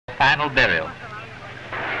final burial.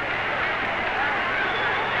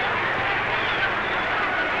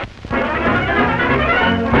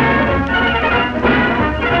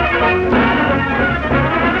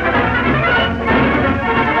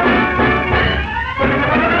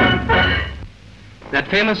 That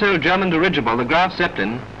famous old German dirigible, the Graf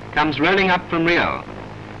Zeppelin, comes rolling up from Rio.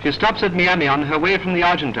 She stops at Miami on her way from the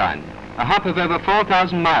Argentine, a hop of over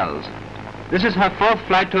 4,000 miles. This is her fourth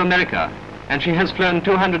flight to America, and she has flown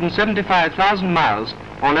 275,000 miles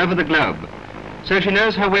all over the globe. So she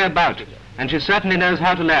knows her way about, and she certainly knows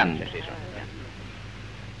how to land.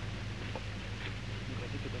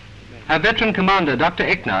 Her veteran commander, Dr.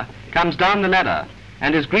 Eckner, comes down the ladder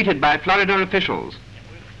and is greeted by Florida officials.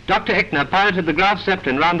 Dr. Eckner piloted the Graf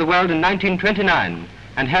Zeppelin round the world in 1929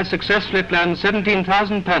 and has successfully flown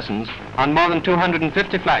 17,000 persons on more than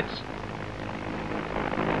 250 flights.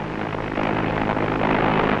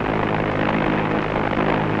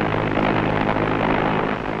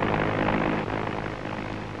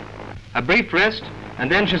 A brief rest,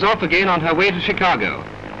 and then she's off again on her way to Chicago,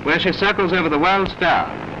 where she circles over the World's Fair.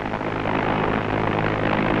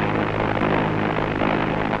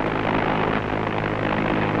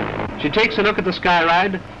 She takes a look at the sky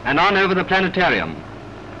ride and on over the planetarium.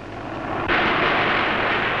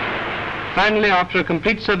 Finally, after a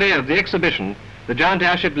complete survey of the exhibition, the giant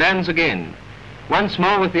airship lands again, once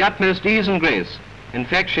more with the utmost ease and grace. In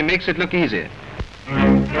fact, she makes it look easy.